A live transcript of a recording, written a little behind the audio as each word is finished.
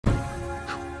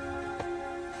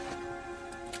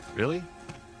Really?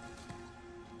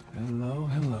 Hello,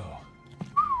 hello.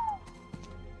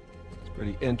 It's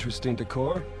pretty interesting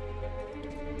decor.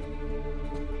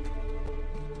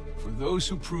 For those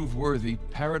who prove worthy,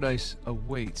 paradise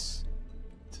awaits.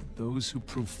 To those who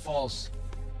prove false,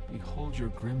 behold your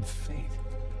grim fate.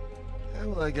 Yeah,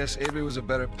 well, I guess Avery was a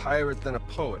better pirate than a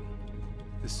poet.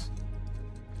 This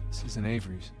isn't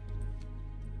Avery's.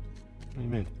 What do you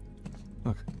mean?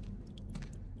 Look,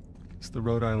 It's the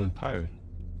Rhode Island pirate.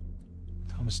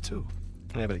 Thomas too.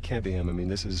 Yeah, but it can't be him. I mean,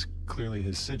 this is clearly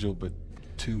his sigil, but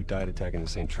two died attacking the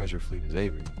same treasure fleet as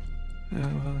Avery. Yeah,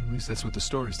 well, at least that's what the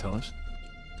stories tell us.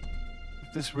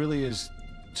 If this really is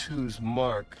Two's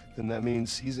mark, then that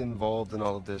means he's involved in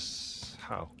all of this.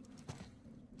 How?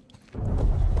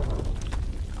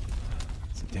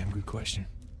 It's a damn good question.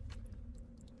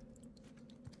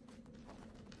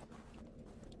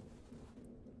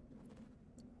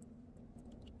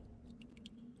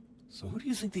 So who do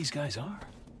you think these guys are?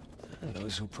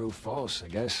 Those who prove false, I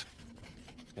guess.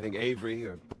 I think Avery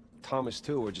or Thomas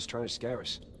too are just trying to scare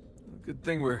us. Good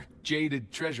thing we're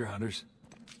jaded treasure hunters.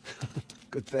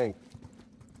 Good thing.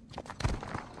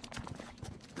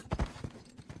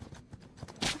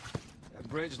 That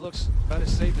bridge looks about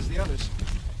as safe as the others.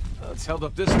 It's held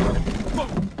up this time. Whoa!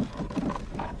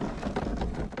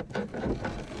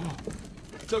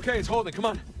 It's okay, it's holding, come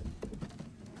on.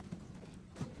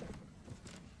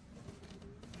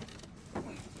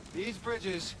 These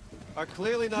bridges are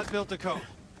clearly not built to code.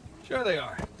 Sure they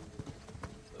are.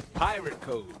 The pirate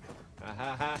code. Ha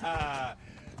ha ha ha.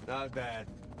 Not bad.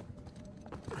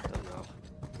 I don't know.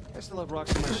 I still have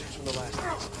rocks in my shoes from the last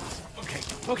time.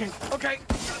 Okay.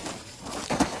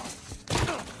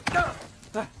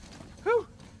 Whew.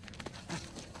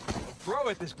 Pro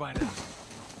at this by now.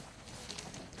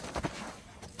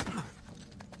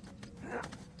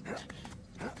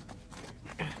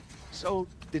 So,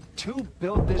 did Two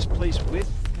build this place with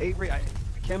Avery? I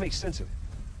can't make sense of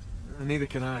it. Neither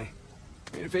can I.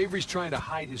 If Avery's trying to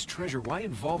hide his treasure, why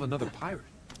involve another pirate?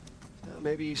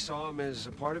 Maybe he saw him as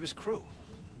a part of his crew.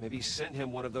 Maybe he sent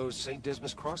him one of those St.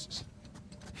 Dismas crosses.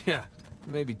 Yeah,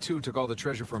 maybe Two took all the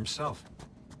treasure for himself.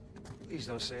 Please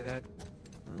don't say that.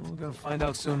 We're gonna find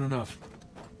out soon enough.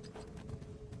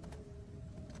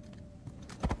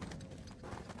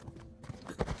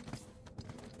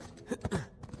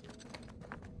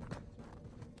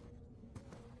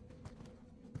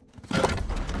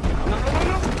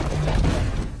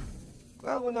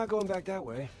 Well, we're not going back that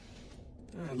way.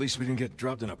 At least we didn't get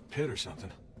dropped in a pit or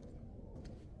something.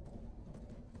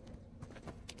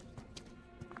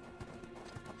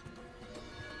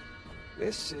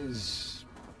 This is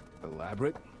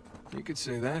elaborate. You could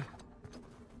say that.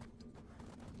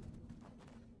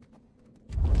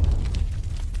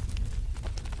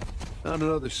 Found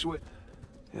another switch.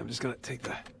 Yeah, I'm just gonna take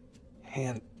the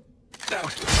hand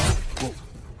out. Whoa.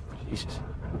 Jesus.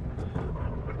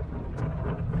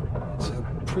 It's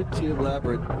a pretty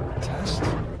elaborate test.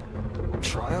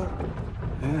 Trial?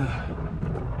 Yeah.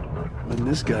 And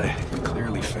this guy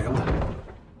clearly failed.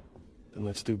 Then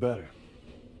let's do better.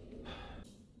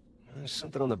 There's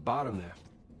something on the bottom there.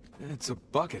 It's a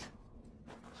bucket.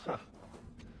 Huh.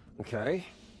 Okay.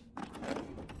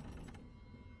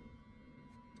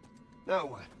 Now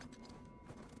what?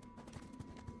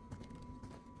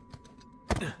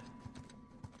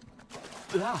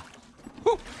 Ah.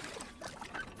 Whew.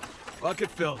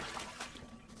 Bucket filled. All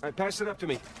right, pass it up to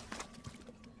me.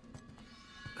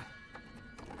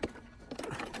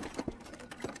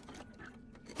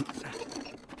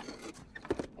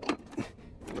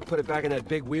 Put it back in that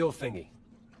big wheel thingy.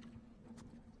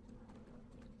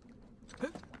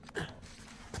 All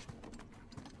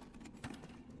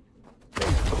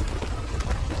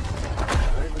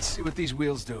right, let's see what these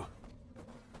wheels do.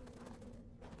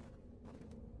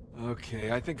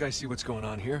 Okay, I think I see what's going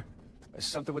on here.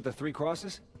 Something with the three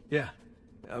crosses? Yeah.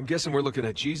 I'm guessing we're looking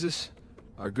at Jesus,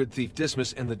 our good thief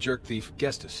Dismas, and the jerk thief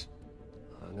Gestus.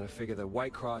 I'm gonna figure the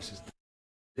white cross is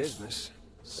Dismas.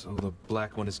 So the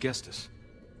black one is Gestus.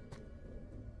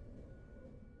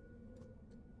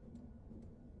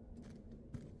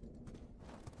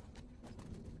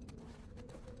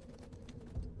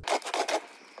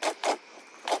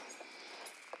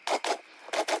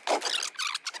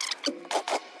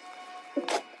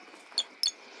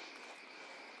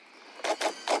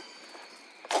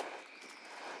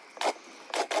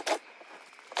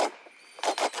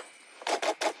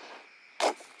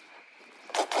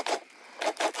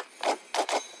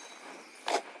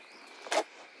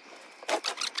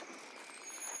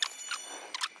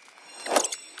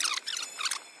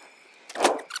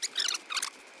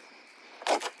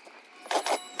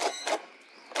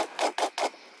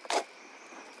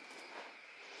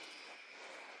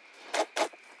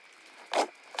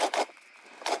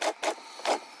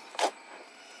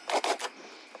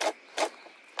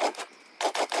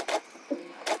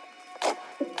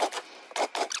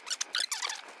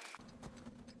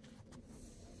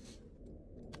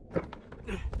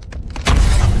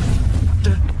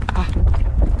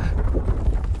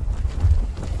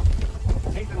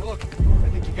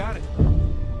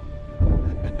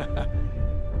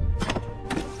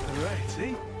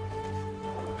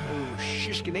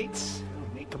 baconates.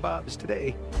 Make kebabs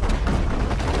today.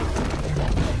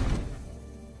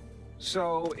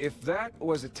 So, if that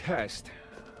was a test,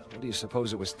 what do you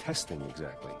suppose it was testing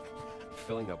exactly?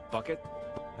 Filling a bucket?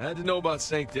 I had to know about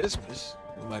St. Dismas,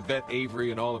 whom I bet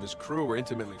Avery and all of his crew were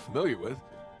intimately familiar with.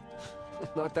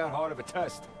 Not that hard of a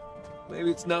test. Maybe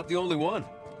it's not the only one.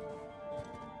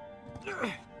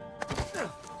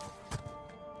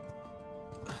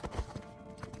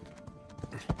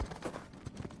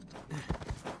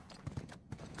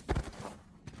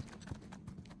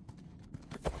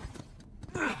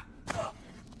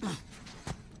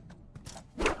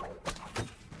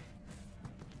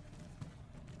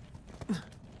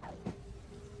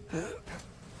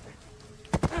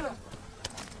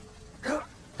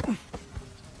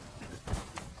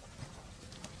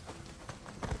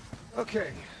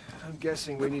 Okay, I'm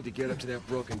guessing we need to get up to that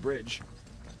broken bridge.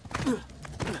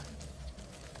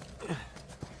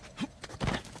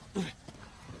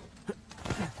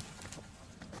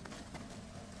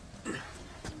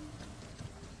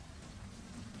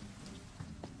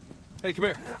 Hey, come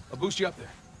here. I'll boost you up there.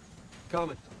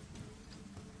 Coming.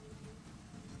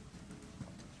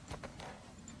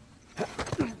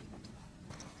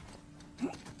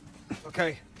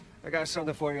 Okay, I got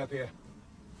something for you up here.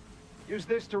 Use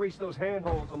this to reach those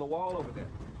handholds on the wall over there.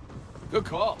 Good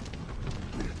call.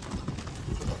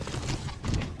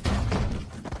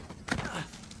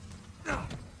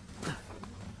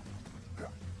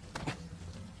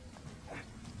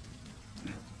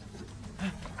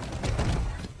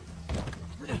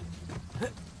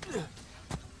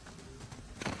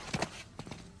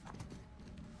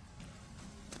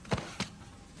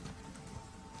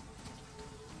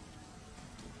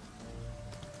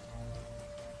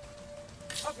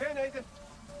 Up here, Nathan.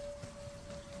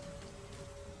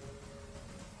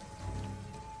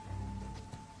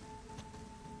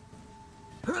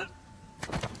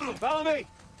 Follow me.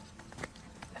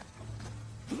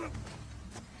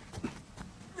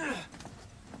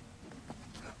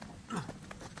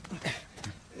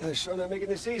 They're sure not making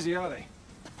this easy, are they?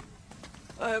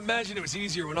 I imagine it was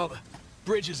easier when all the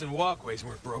bridges and walkways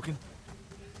weren't broken.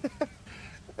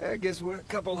 I guess we're a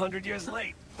couple hundred years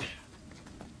late.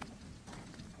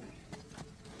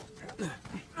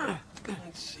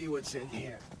 Let's see what's in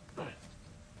here.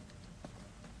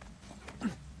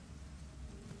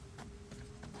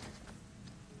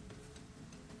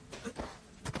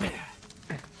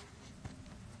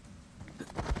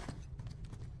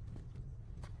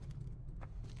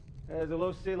 There's a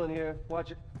low ceiling here.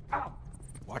 Watch it. Ow!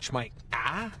 Watch my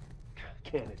ah?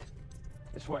 Can it?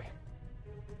 This way.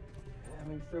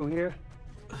 Coming through here.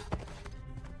 I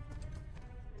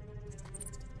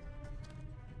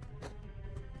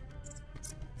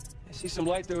see some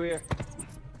light through here.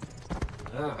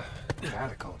 Ah,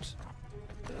 catacombs.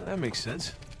 That makes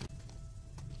sense.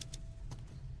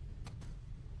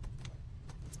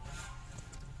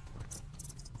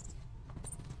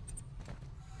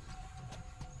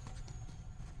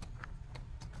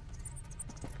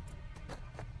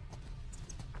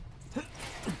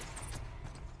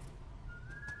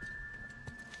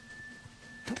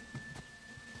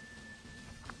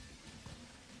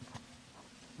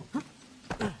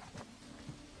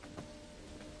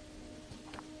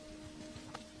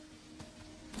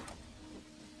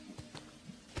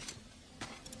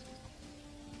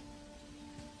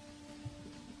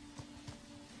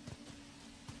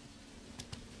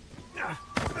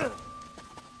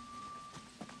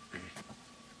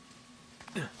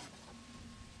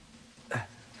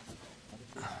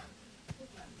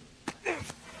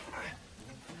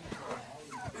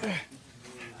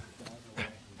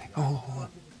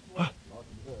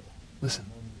 Listen.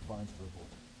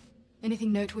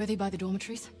 Anything noteworthy by the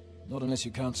dormitories? Not unless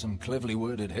you count some cleverly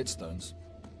worded headstones.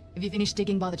 Have you finished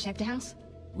digging by the chapter house?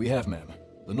 We have, ma'am.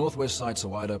 The northwest sites are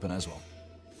wide open as well.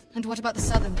 And what about the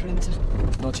southern perimeter?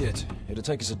 Not yet. It'll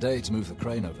take us a day to move the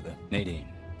crane over there. Nadine.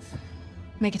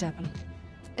 Make it happen.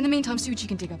 In the meantime, see what you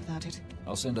can dig up without it.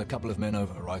 I'll send a couple of men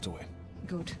over right away.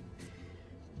 Good.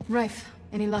 Rafe,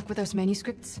 any luck with those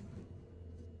manuscripts?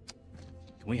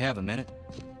 Can we have a minute?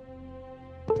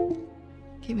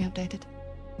 Keep me updated.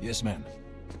 Yes, ma'am.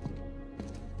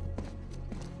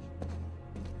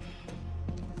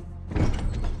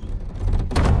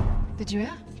 Did you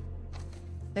hear?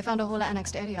 They found a whole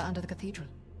annexed area under the cathedral.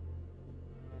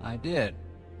 I did.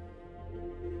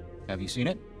 Have you seen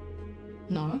it?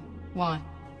 No? Why?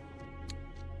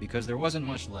 Because there wasn't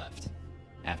much left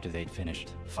after they'd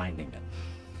finished finding it.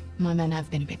 My men have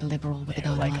been a bit liberal with the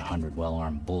They're like dynamite. 100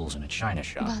 well-armed bulls in a china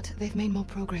shop. But they've made more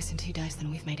progress in 2 days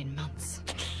than we've made in months.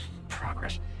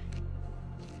 Progress.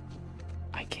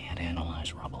 I can't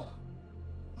analyze rubble.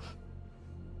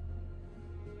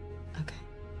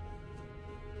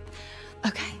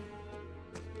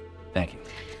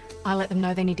 I let them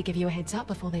know they need to give you a heads up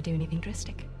before they do anything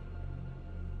drastic.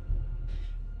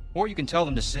 Or you can tell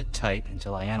them to sit tight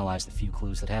until I analyze the few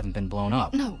clues that haven't been blown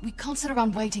up. No, we can't sit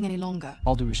around waiting any longer.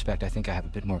 All due respect, I think I have a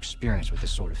bit more experience with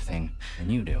this sort of thing than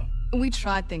you do. We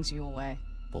tried things your way.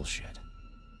 Bullshit.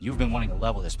 You've been wanting to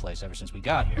level this place ever since we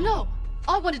got here. No!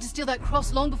 I wanted to steal that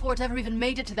cross long before it ever even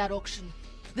made it to that auction.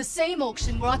 The same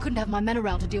auction where I couldn't have my men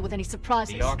around to deal with any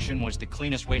surprises. The auction was the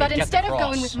cleanest way to get the cross. But instead of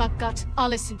going with my gut, I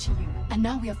listened to you. And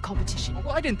now we have competition.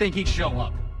 Well, I didn't think he'd show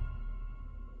up.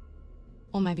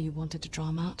 Or maybe you wanted to draw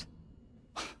him out.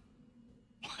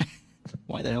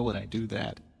 Why the hell would I do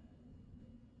that?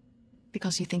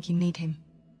 Because you think you need him.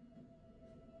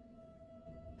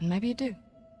 And maybe you do.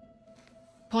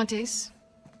 Point is,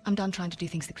 I'm done trying to do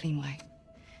things the clean way.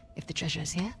 If the treasure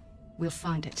is here, we'll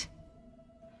find it.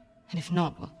 And if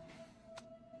not, well...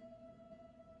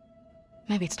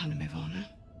 maybe it's time to move on, huh?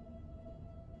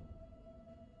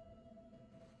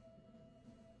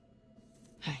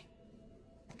 Hey.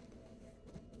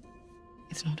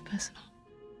 It's not personal.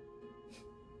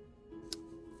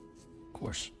 Of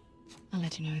course. I'll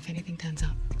let you know if anything turns up.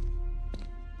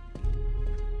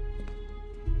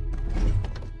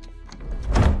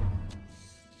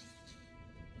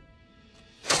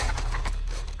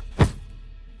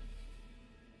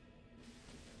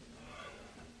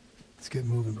 Let's get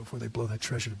moving before they blow that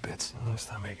treasure to bits. Oh, let's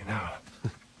not making out.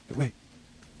 Wait.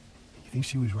 You think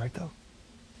she was right, though?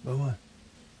 About what?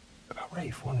 About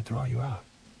Rafe wanting to draw you out.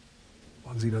 As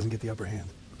long as he doesn't get the upper hand,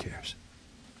 who cares?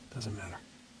 Doesn't matter.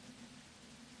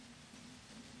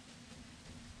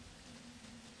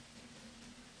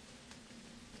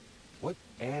 What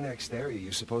annexed area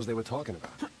you suppose they were talking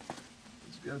about?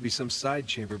 There's gotta be some side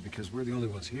chamber because we're the only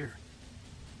ones here.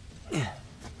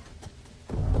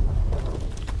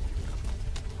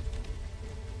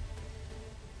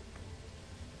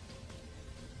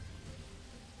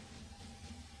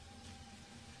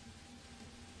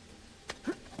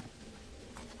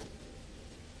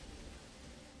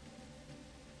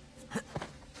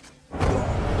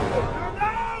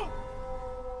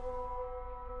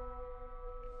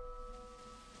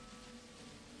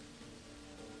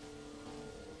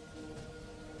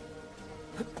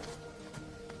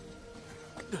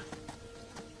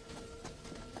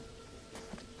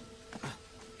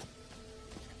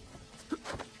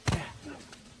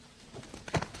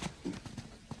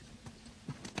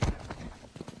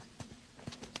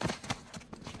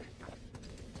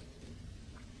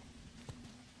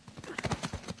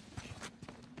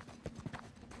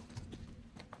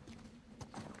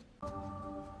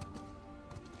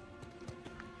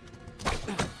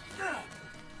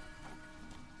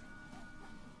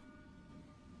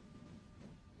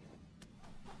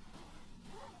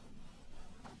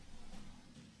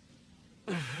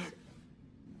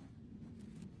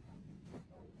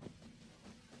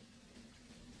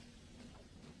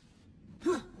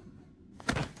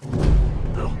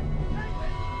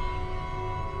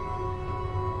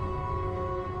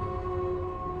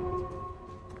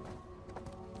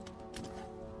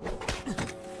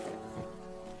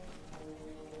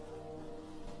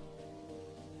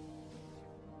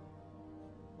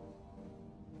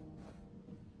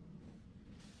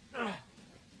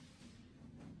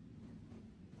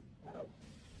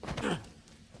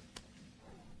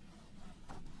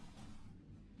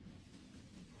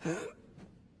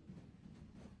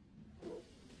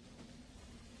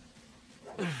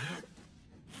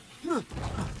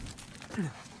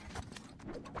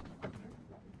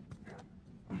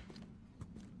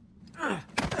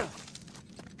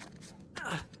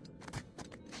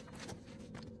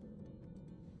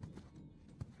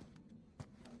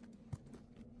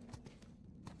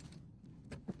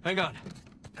 Hang on.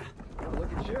 Oh,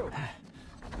 look at you.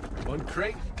 One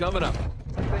crate coming up.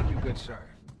 Thank you, good sir.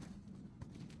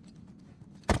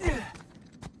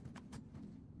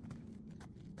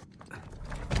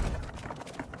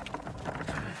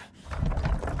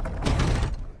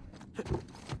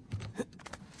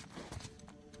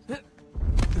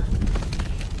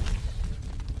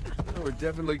 We're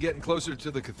definitely getting closer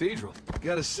to the cathedral.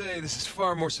 Gotta say, this is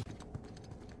far more...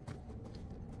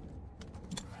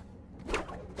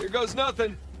 Here goes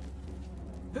nothing.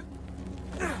 Good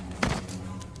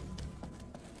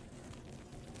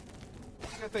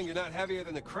thing you're not heavier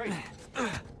than the crate.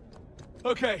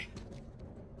 Okay.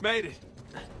 Made it.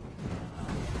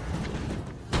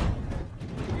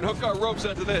 We can hook our ropes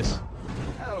onto this.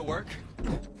 That'll work.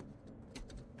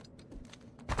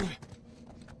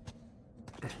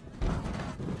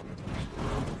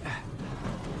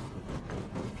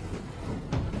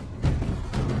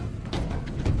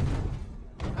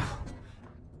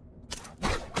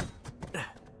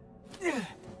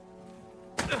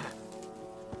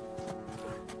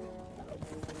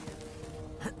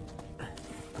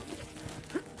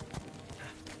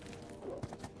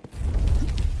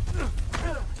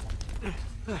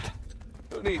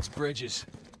 Who needs bridges?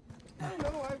 I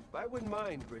don't know, I wouldn't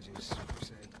mind bridges, per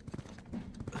se.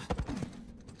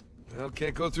 Well,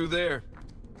 can't go through there.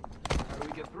 How do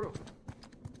we get through?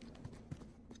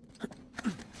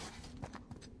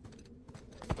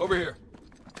 Over here.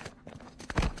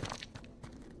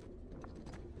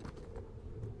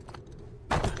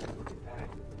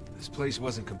 This place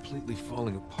wasn't completely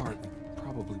falling apart. We'd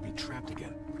probably be trapped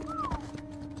again.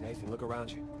 Nathan, look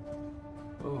around you.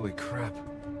 Holy crap.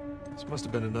 This must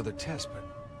have been another test, but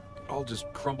it all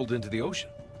just crumbled into the ocean.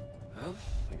 Well,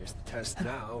 I guess the test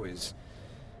now is...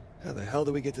 how the hell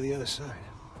do we get to the other side?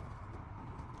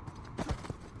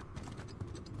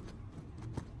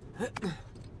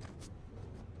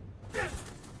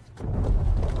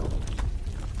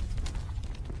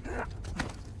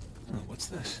 Oh, what's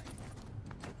this?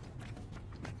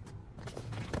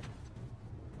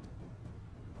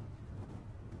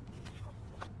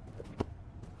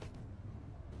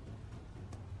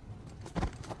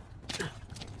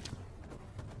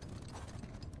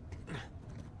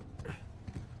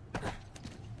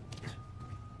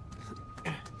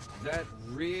 That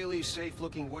really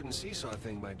safe-looking wooden seesaw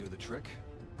thing might do the trick.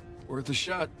 Worth a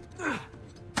shot. Well,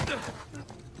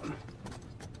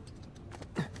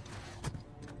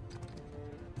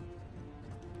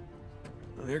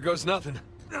 here goes nothing.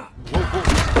 Whoa, whoa.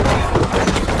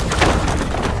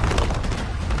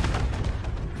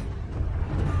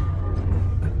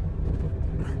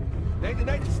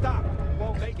 Nathan, stop! You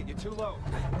won't make it, you're too low.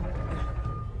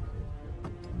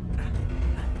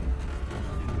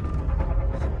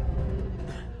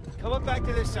 Come up back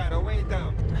to this side, I'll weigh it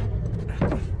down.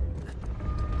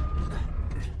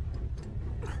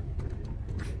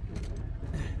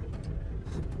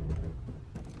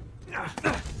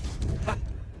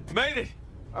 Made it!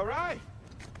 All right.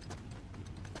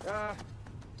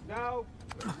 Now,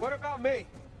 what about me?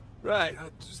 Right,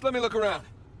 just let me look around.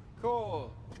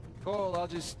 Cool. Cool, I'll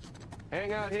just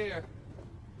hang out here.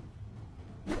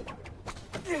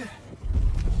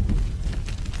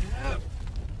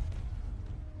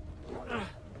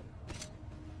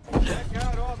 Check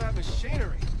out all that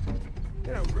machinery.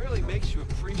 You know, it really makes you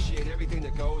appreciate everything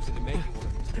that goes into making one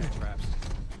of these death traps.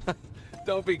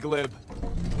 Don't be glib.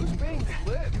 Who's being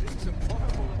glib? This is a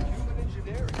marvel of human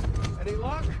engineering. Any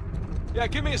luck? Yeah,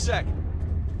 give me a sec.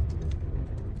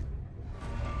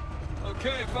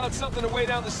 Okay, found something to weigh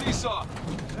down the seesaw.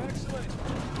 Excellent.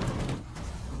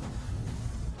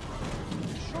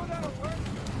 You sure that'll work?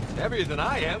 Heavier than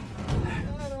I am.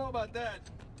 I don't know about that.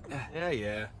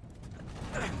 Yeah.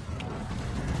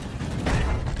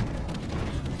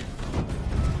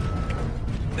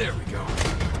 There we go.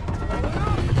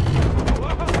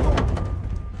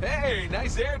 Hey,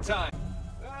 nice airtime.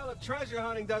 Well, if treasure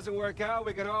hunting doesn't work out,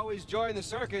 we can always join the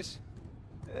circus.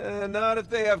 Not if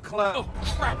they have clown. Oh,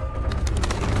 crap!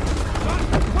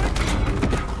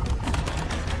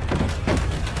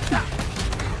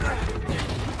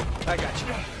 I got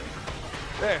you.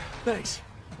 There, thanks.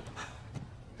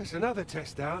 There's another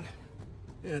test down.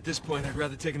 Yeah, at this point, I'd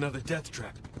rather take another death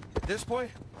trap. At this point,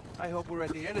 I hope we're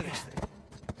at the end of this thing.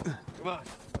 Come on.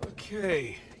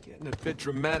 Okay, getting a bit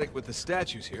dramatic with the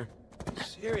statues here.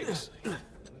 Seriously.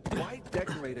 Why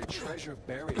decorate a treasure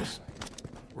burial site?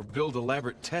 Or build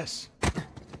elaborate tests.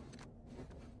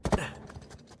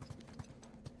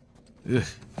 Ugh.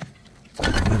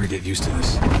 I'll never get used to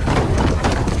this.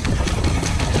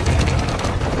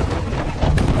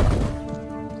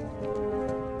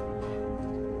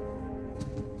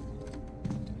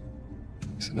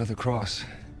 It's another cross.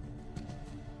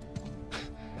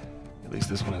 At least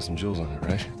this one has some jewels on it,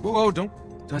 right? Whoa, don't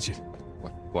touch it.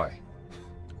 What? Why?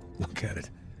 Look at it.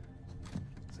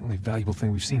 It's the only valuable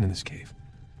thing we've seen in this cave.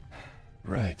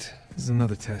 Right. This is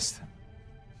another test.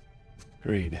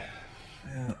 Agreed.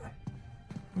 Yeah.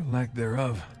 Or lack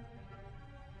thereof.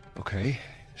 Okay,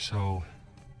 so...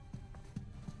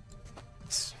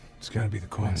 It's gotta be the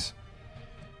coins.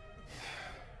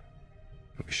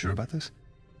 Are we sure about this?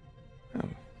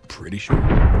 I'm pretty sure.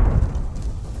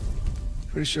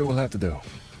 Pretty sure we'll have to do.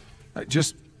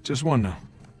 Just one now.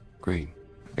 Agreed.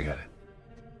 I got it.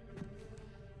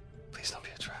 Please don't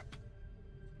be a trap.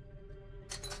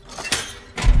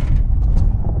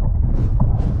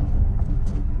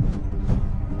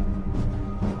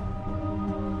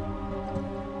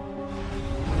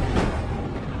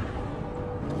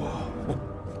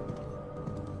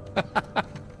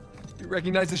 You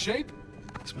recognize the shape?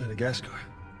 It's Madagascar.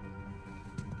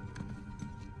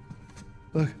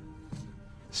 Look.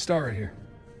 Star right here.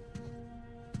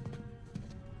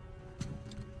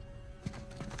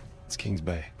 It's King's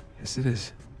Bay. Yes, it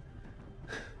is.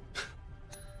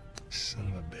 Son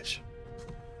of a bitch.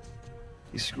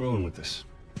 He's screwing with us.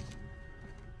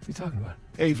 you talking about?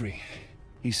 Avery.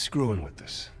 He's screwing with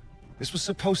us. This was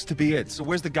supposed to be it, so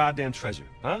where's the goddamn treasure,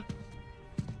 huh?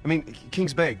 I mean,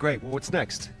 Kings Bay, great. Well, what's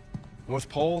next? North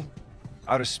Pole?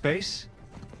 Outer space?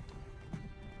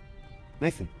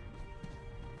 Nathan.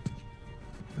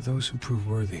 For those who prove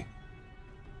worthy,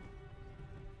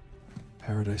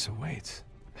 paradise awaits.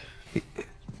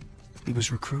 He was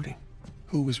recruiting.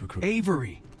 Who was recruiting?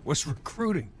 Avery was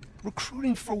recruiting.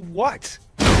 Recruiting for what?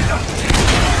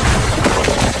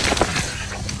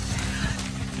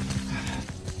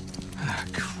 Ah,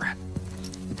 crap.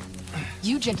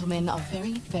 You gentlemen are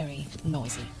very, very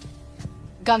noisy.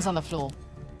 Guns on the floor.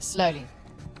 Slowly.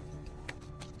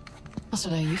 Must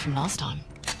have known you from last time.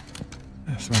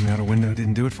 Throwing me out a window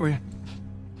didn't do it for you?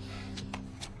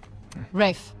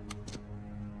 Rafe.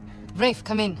 Rafe,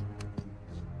 come in.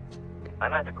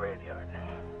 I'm at the graveyard.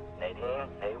 Nadine,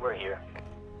 hey, we're here.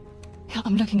 Yeah,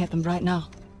 I'm looking at them right now.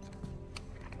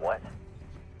 What?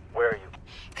 Where are you?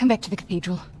 Come back to the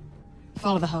cathedral.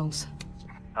 Follow the holes.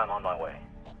 I'm on my way.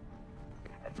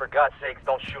 And for God's sakes,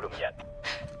 don't shoot him yet.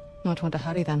 Not want to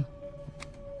hurry then.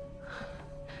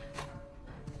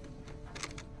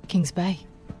 Kings Bay.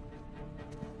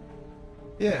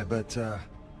 Yeah, but,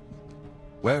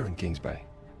 where in Kings Bay?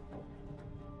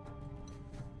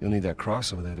 You'll need that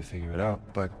cross over there to figure it out,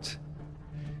 but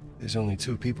there's only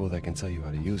 2 people that can tell you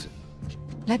how to use it.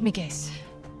 Let me guess.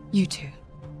 You two.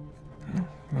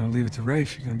 I'll leave it to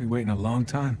Rafe. You're gonna be waiting a long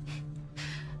time.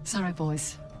 Sorry,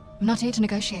 boys. I'm not here to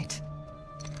negotiate.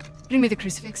 Bring me the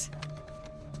crucifix.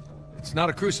 It's not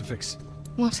a crucifix.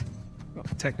 What? Well,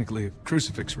 technically, a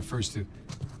crucifix refers to a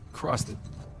cross that...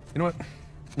 You know what?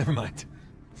 Never mind.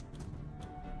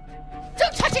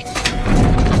 Don't touch it!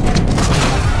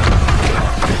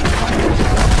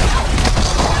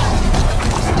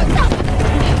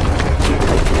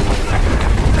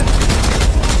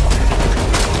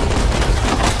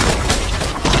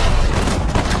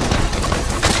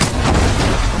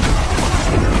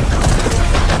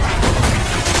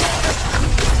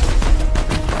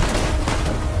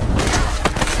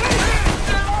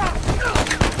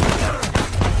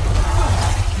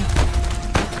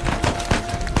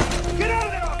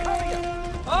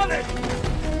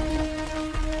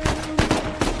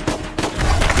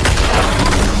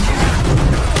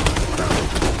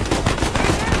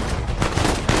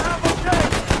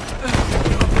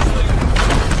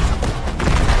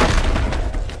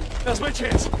 Now's my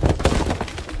chance. Come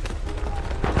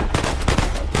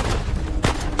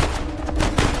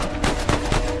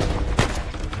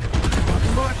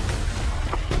on.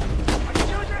 I can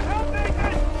use your help,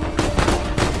 Nathan!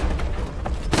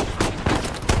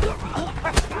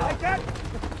 You like that?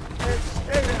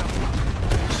 Stay down.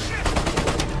 Shit!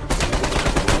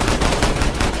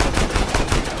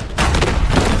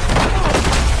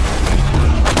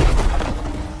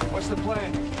 What's the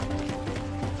plan?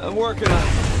 I'm working on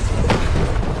it.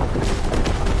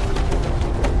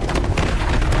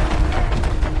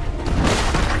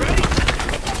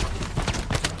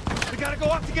 Go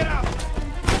up to get out!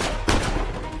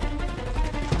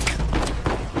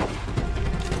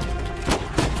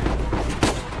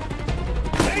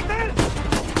 Nathan!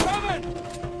 Coming!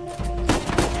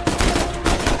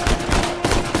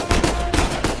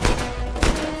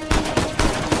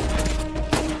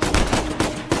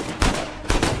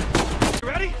 You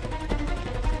ready?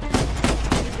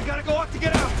 We gotta go up to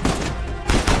get out!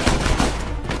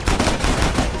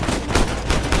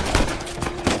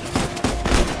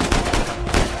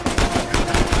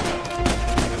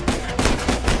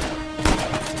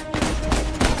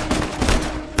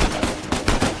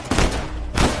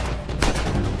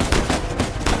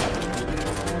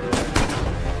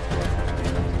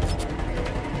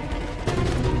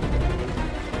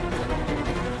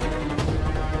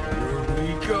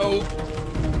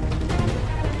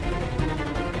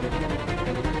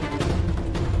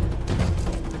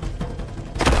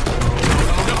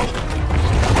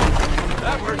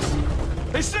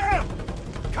 Hey, Sam!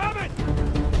 Coming!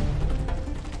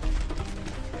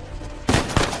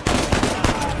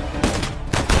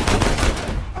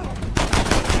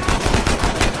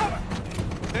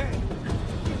 Man,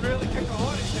 we really kicked the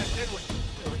hornet's nest, didn't we?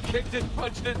 We kicked it,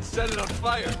 punched it, and set it on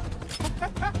fire.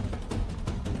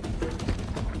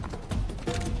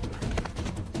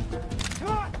 Come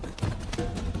on!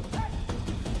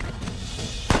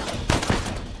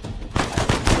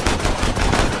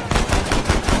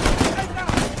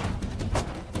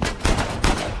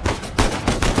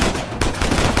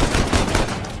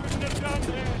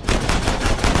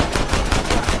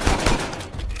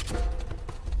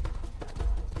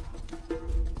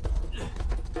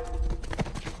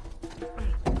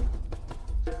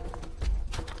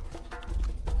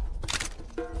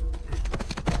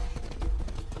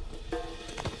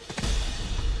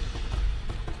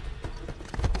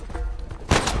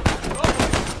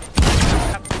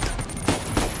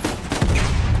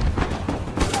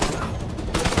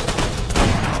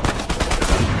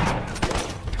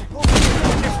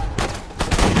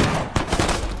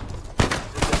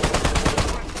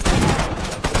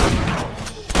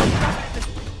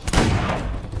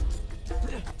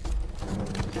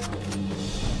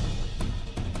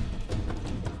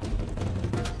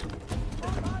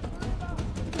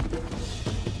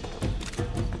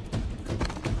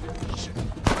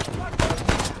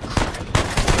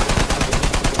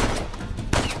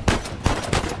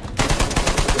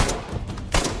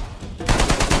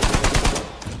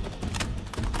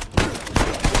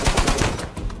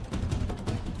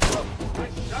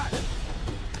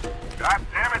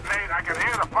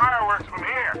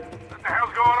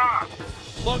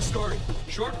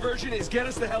 Short version is get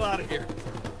us the hell out of here.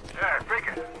 Yeah,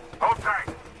 figure. Hold tight.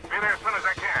 Be there as soon as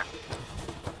I can.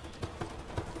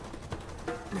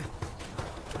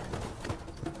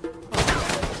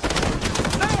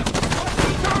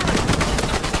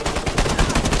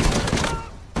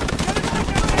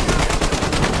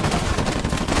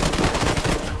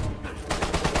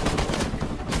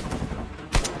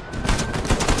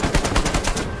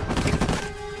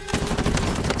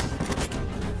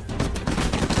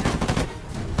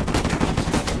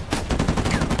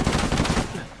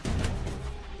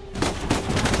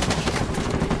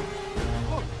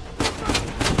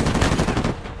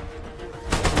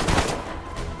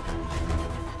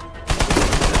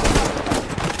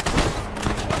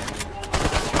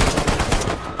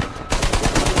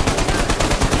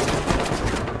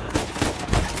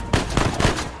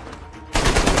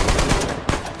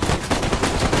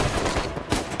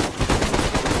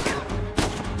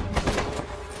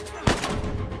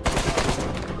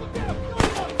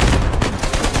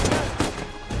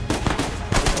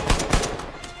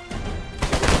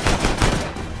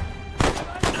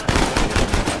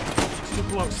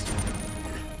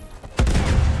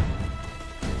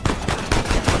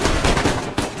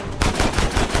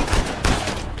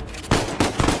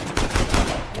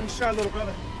 Shot, little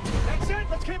brother. That's it.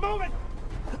 Let's keep moving.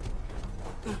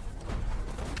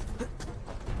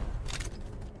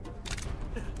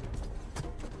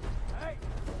 Hey.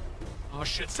 Oh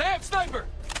shit! Sam, sniper!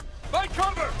 Find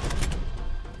cover!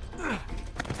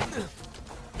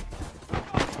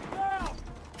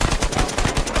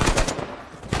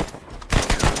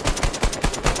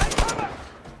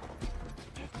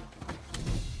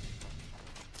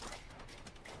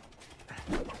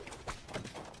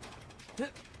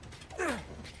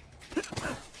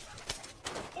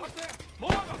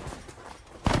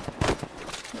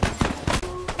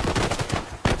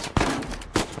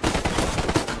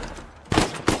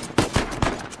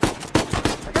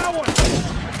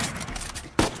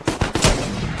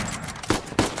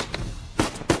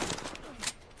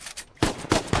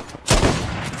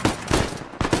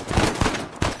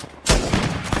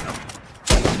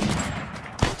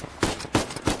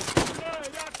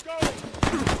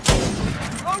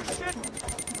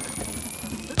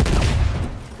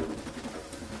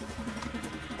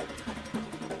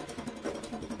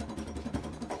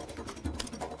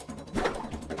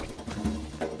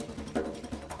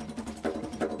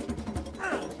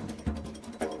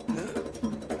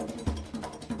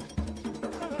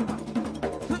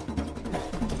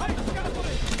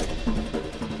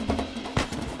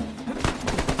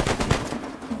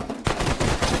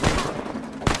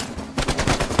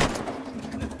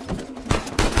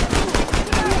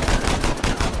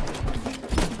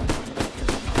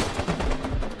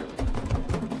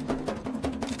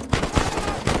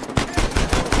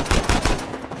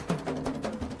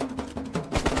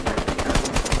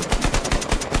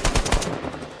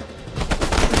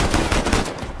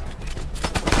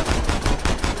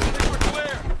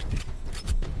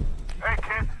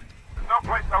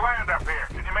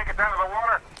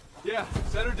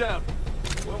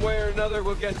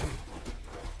 We'll get to you.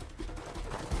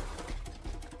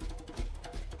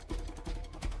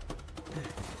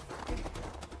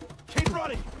 Keep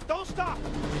running! Don't stop!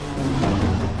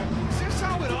 Is this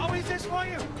how it always is for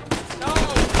you? No!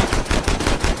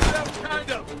 Well,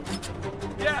 kind of.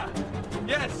 Yeah.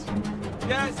 Yes.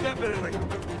 Yes, definitely.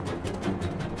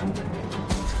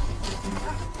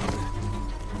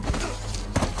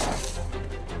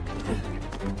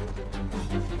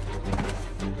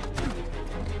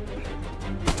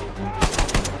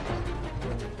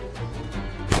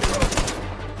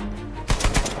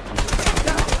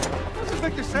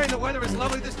 Saying the weather is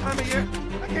lovely this time of year?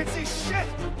 I can't see shit!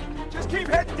 Just keep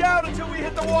heading down until we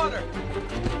hit the water!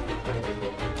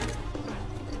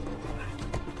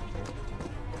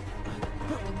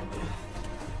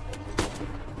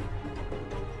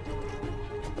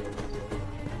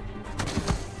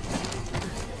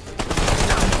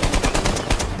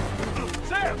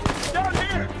 Sam! Down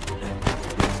here!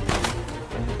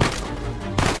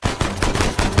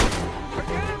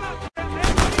 Forget about that,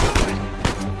 man! What are you doing?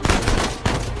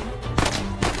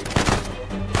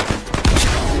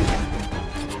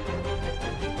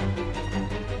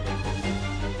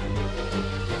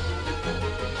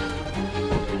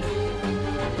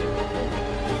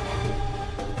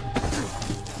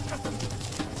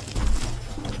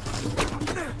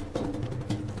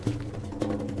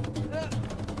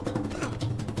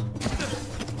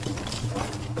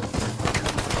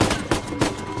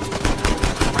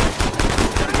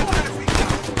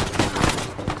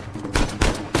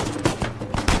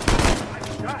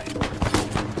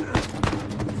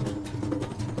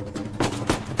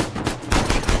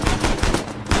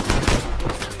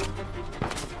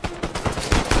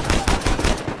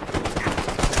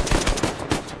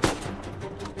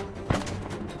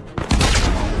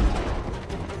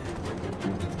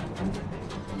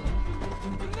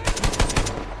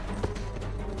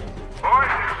 Boys,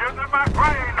 they're shooting at my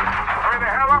plane. Hurry the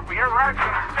hell up or your ride's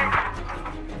gonna sink.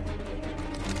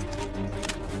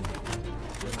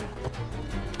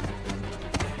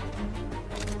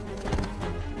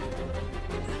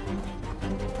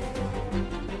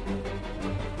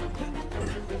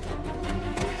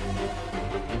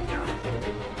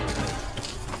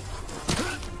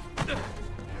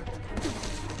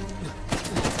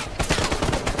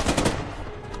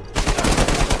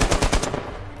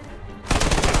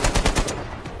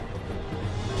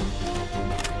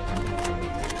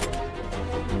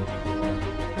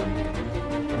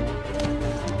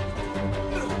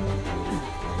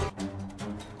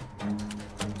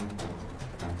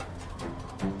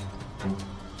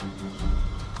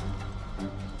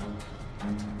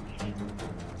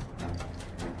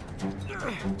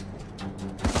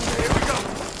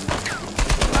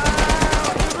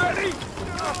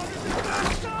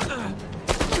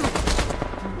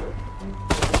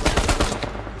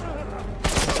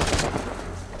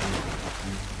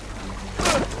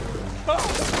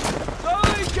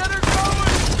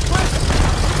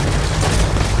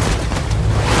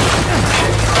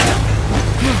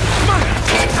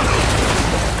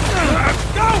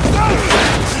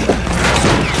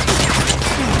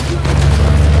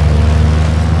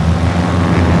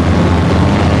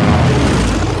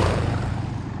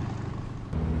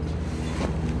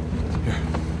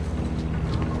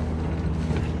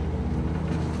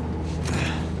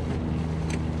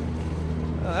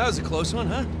 That was a close one,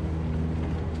 huh?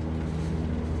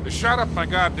 They shot up my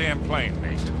goddamn plane,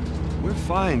 Nate. We're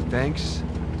fine, thanks.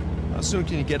 How soon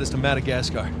can you get us to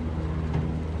Madagascar?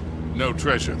 No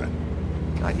treasure, then.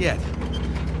 Not yet.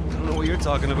 I don't know what you're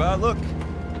talking about. Look,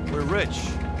 we're rich.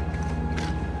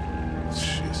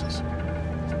 Jesus.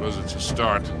 Suppose it's a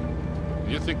start.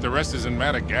 You think the rest is in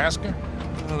Madagascar?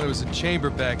 Well, there was a chamber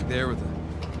back there with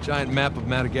a giant map of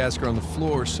Madagascar on the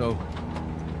floor, so...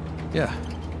 yeah,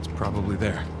 it's probably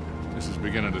there. This is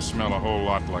beginning to smell a whole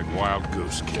lot like Wild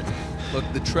Goose, kid. Look,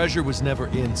 the treasure was never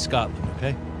in Scotland,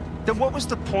 okay? Then what was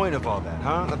the point of all that,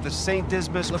 huh? Of the St.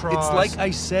 Dismas Look, cross? it's like I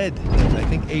said. I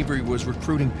think Avery was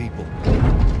recruiting people.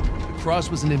 The cross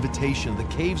was an invitation. The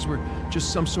caves were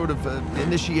just some sort of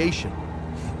initiation.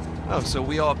 Oh, so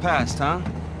we all passed, huh?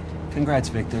 Congrats,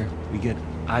 Victor. We get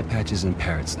eye patches and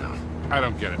parrots now. I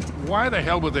don't get it. Why the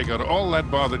hell would they go to all that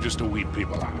bother just to weed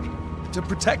people out? To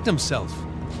protect himself.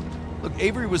 Look,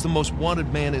 Avery was the most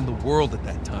wanted man in the world at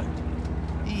that time.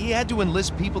 He had to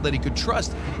enlist people that he could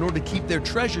trust in order to keep their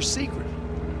treasure secret.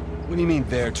 What do you mean,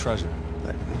 their treasure?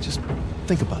 Just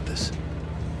think about this.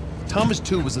 Thomas,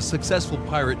 too, was a successful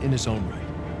pirate in his own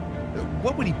right.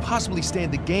 What would he possibly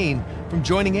stand to gain from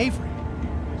joining Avery?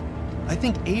 I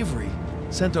think Avery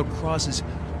sent out crosses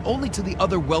only to the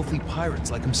other wealthy pirates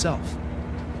like himself.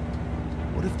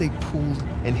 What if they pooled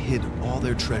and hid all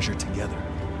their treasure together?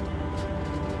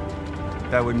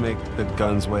 That would make the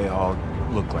Gunsway all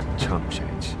look like chump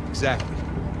change. Exactly.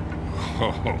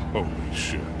 Oh, holy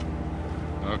shit.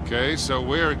 Okay, so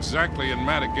where exactly in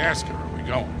Madagascar are we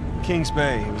going? Kings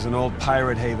Bay. It was an old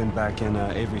pirate haven back in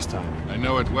Avery's time. I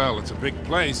know it well. It's a big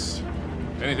place.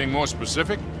 Anything more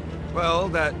specific? Well,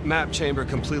 that map chamber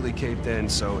completely caved in,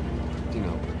 so, you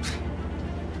know...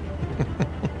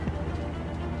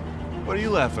 What are you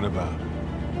laughing about?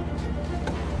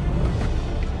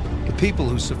 The people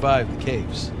who survived the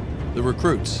caves, the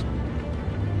recruits.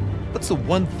 What's the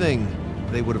one thing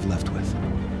they would have left with?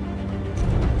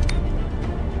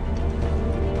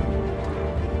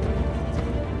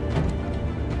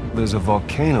 There's a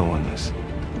volcano on this.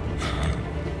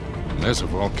 There's a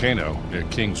volcano near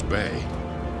Kings Bay.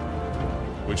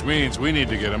 Which means we need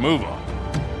to get a move on.